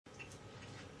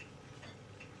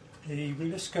The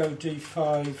Wilesco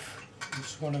D5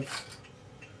 is one of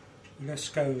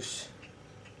Wilesco's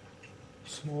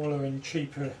smaller and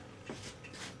cheaper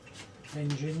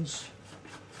engines.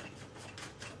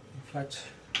 In fact,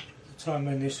 at the time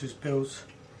when this was built,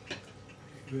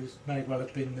 it may well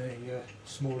have been the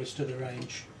smallest of the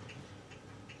range,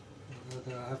 although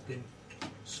there have been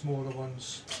smaller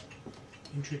ones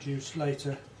introduced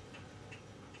later.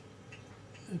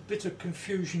 A bit of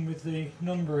confusion with the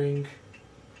numbering.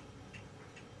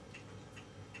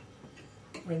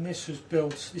 When this was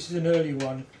built, this is an early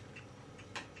one,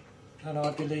 and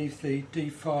I believe the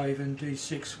D5 and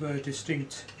D6 were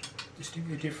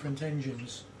distinctly different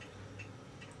engines.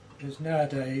 Because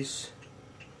nowadays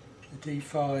the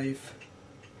D5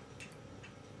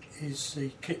 is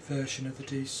the kit version of the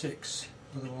D6,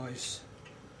 otherwise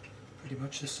pretty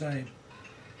much the same.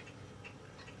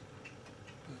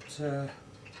 But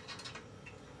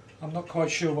I'm not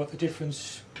quite sure what the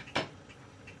difference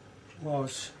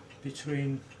was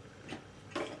between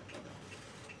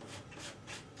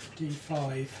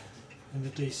D5 and the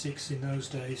D6 in those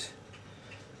days,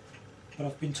 but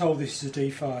I've been told this is a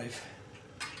D5.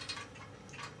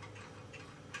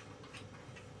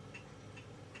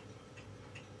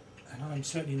 And I'm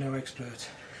certainly no expert.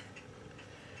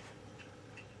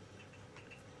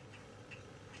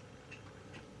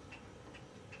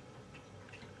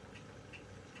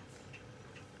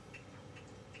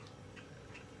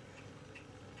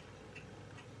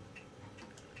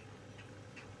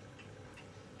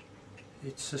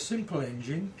 It's a simple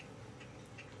engine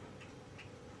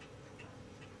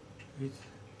with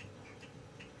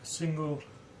a single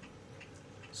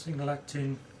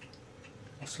acting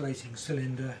oscillating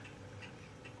cylinder,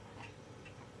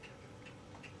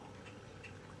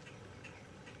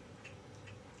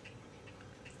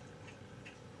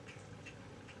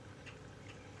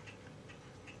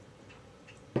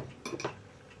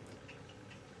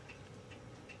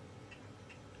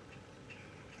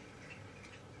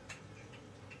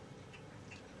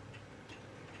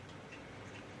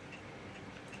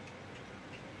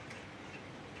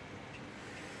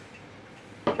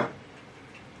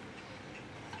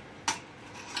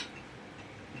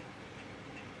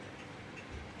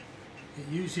 It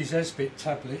uses S-bit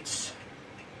tablets,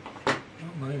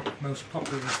 not my most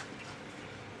popular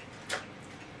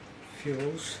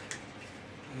fuels,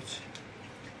 but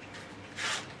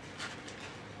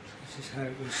this is how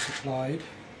it was supplied.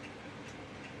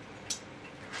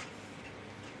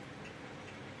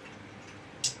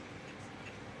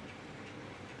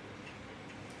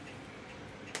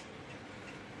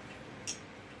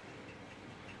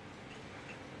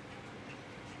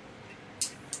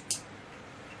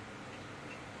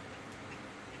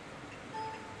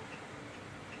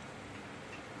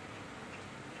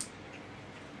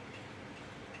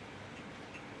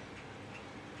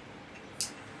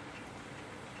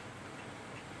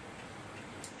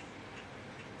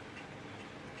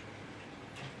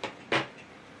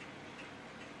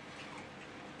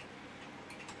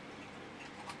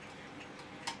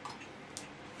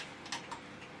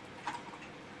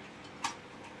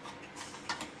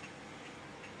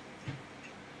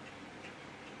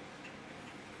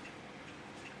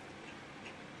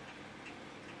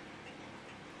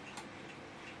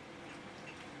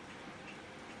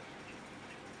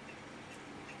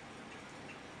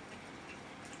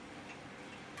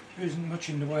 There isn't much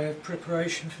in the way of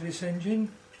preparation for this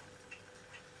engine,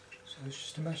 so it's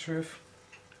just a matter of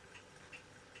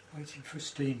waiting for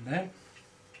steam now.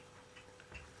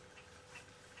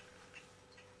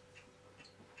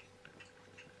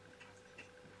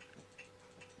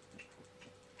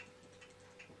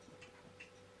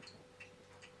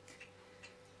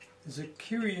 There's a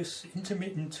curious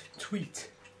intermittent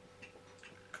tweet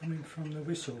coming from the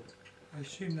whistle. I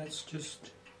assume that's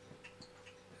just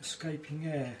escaping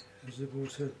air as the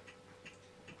water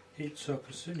heats up.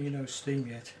 There's certainly no steam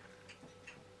yet.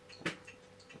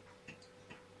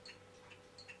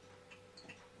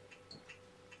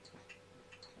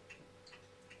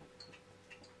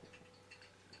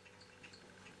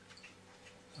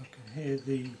 I can hear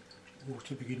the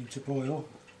water beginning to boil,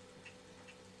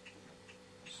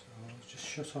 so I'll just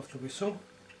shut off the whistle.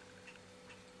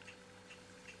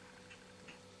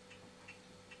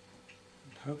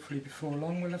 Hopefully before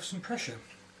long we'll have some pressure.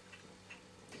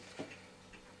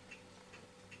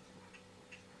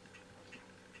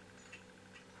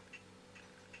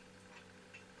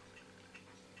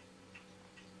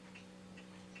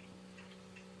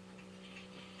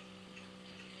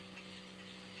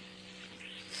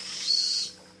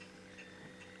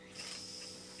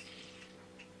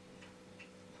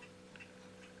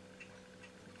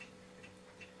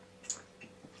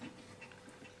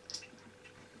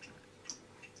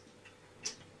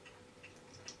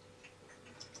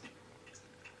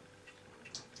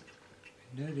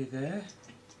 Nearly there.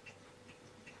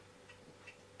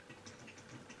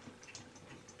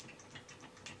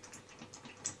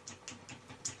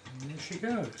 And there she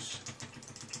goes.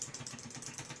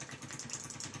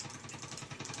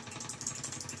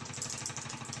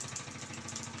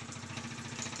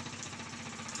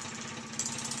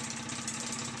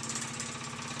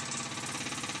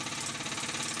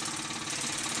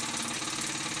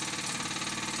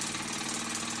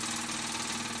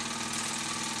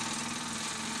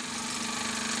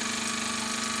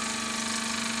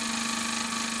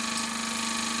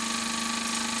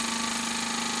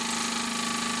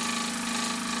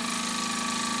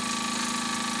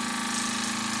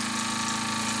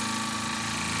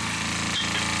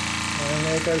 And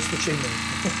there goes the chimney.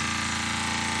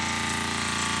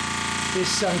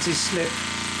 This anti-slip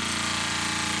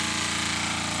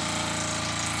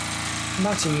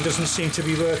matting doesn't seem to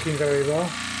be working very well.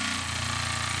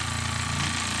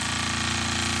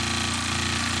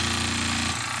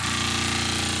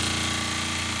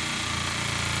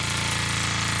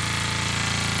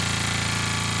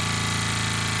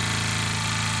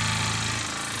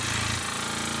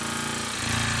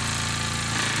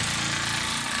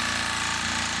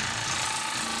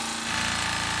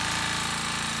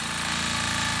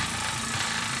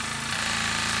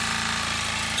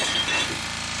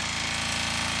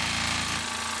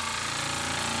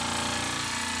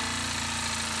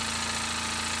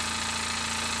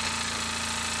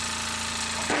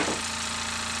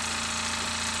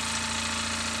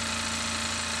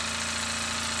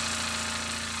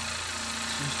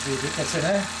 Seems to be a bit better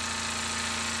now.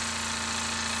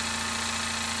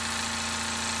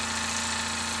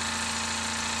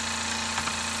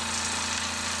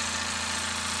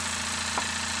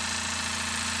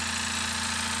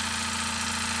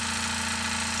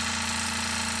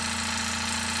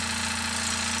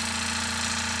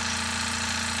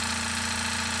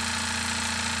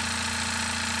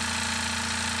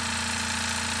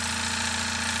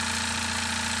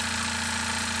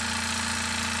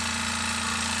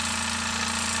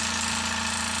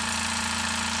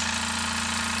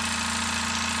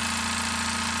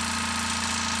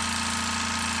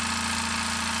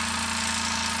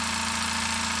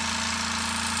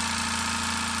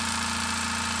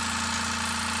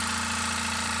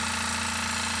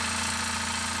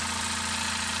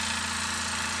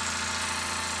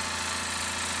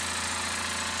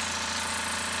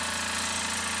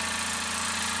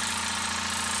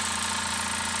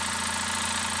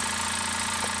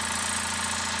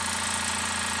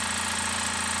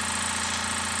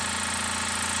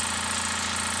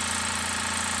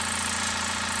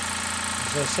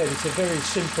 As I said, it's a very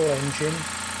simple engine.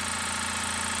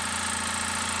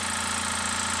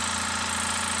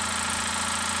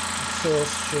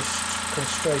 Exhaust just comes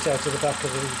straight out of the back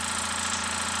of the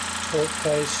torque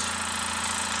face,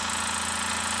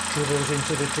 dribbles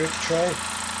into the drip tray.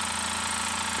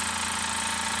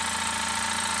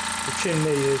 The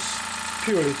chimney is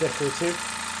purely decorative.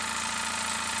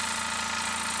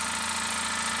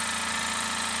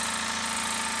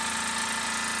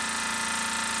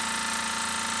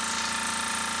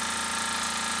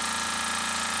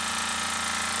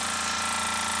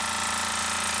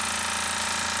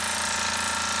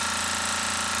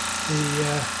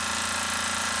 The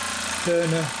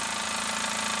burner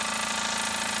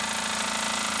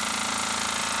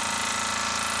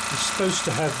is supposed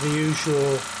to have the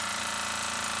usual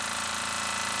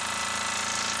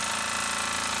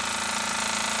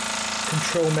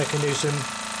control mechanism,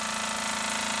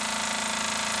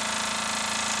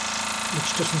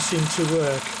 which doesn't seem to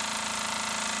work.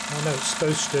 I know it's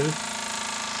supposed to.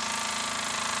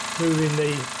 Moving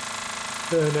the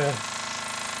burner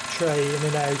tray in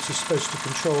and out is supposed to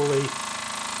control the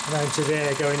amount of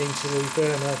air going into the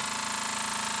burner.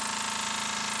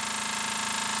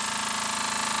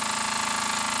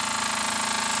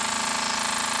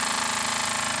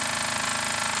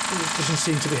 It doesn't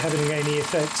seem to be having any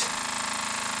effect.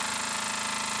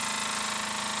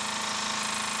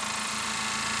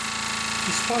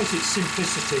 Despite its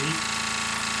simplicity,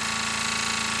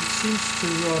 it seems to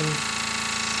run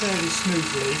fairly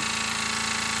smoothly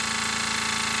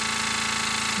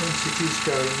once it is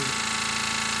going.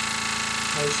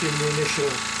 I assume the initial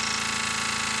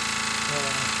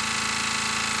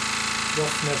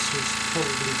roughness was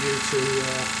probably due to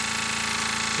a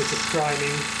bit of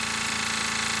priming,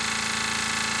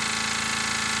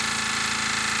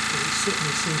 but it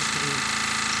certainly seems to be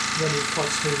running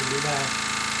quite smoothly now.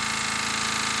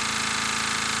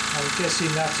 I'm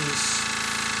guessing that is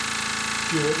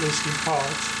due, at least in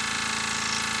part,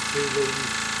 to the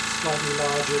slightly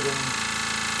larger than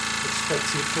expected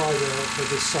effective flywheel for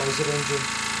this size of engine.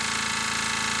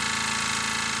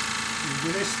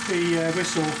 With this, the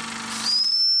whistle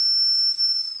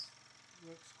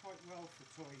works quite well for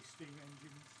toy steam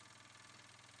engines.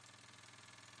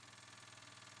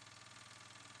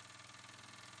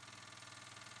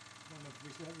 One of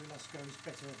Wilesco's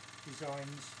better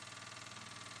designs.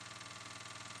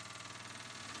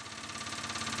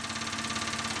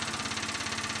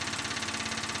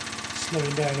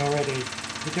 Slowing down already.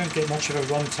 You don't get much of a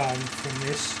runtime from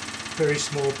this. Very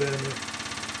small burner,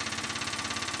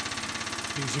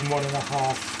 using 1.5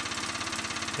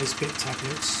 8-bit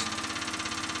tablets.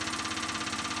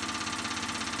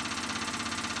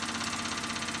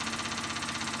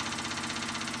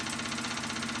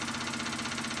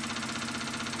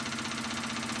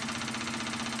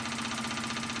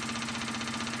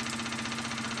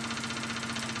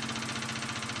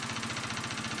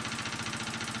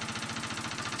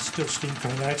 Still steam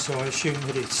coming out, so I assume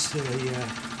that it's the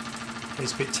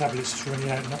 8-bit tablets running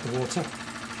out, not the water.